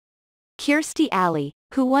Kirstie Alley,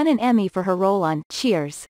 who won an Emmy for her role on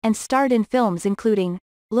Cheers, and starred in films including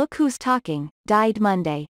Look Who's Talking, died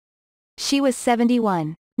Monday. She was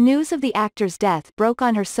 71. News of the actor's death broke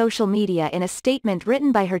on her social media in a statement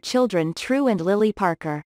written by her children True and Lily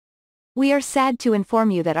Parker. "We are sad to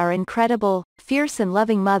inform you that our incredible, fierce and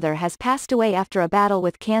loving mother has passed away after a battle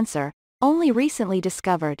with cancer, only recently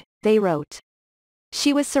discovered," they wrote.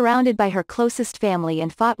 "She was surrounded by her closest family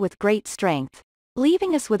and fought with great strength,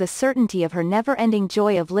 leaving us with a certainty of her never-ending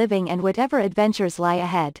joy of living and whatever adventures lie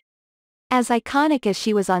ahead. As iconic as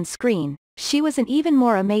she was on screen, she was an even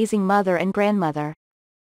more amazing mother and grandmother."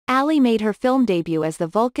 Alley made her film debut as the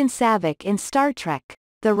Vulcan Saavik in Star Trek: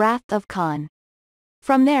 The Wrath of Khan.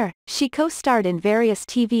 From there, she co-starred in various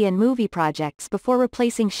TV and movie projects before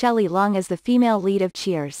replacing Shelley Long as the female lead of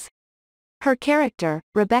Cheers. Her character,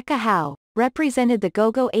 Rebecca Howe, represented the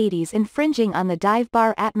go-go 80s, infringing on the dive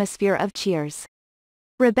bar atmosphere of Cheers.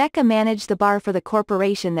 Rebecca managed the bar for the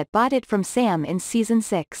corporation that bought it from Sam in Season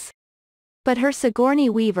 6. But her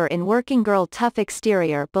Sigourney Weaver in Working Girl tough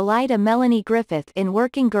exterior belied a Melanie Griffith in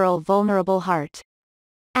Working Girl vulnerable heart.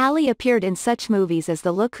 Alley appeared in such movies as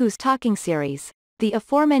the Look Who's Talking series, the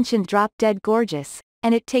aforementioned Drop Dead Gorgeous,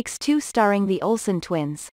 and It Takes Two starring the Olsen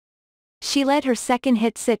twins. She led her second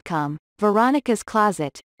hit sitcom, Veronica's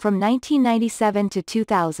Closet, from 1997 to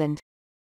 2000.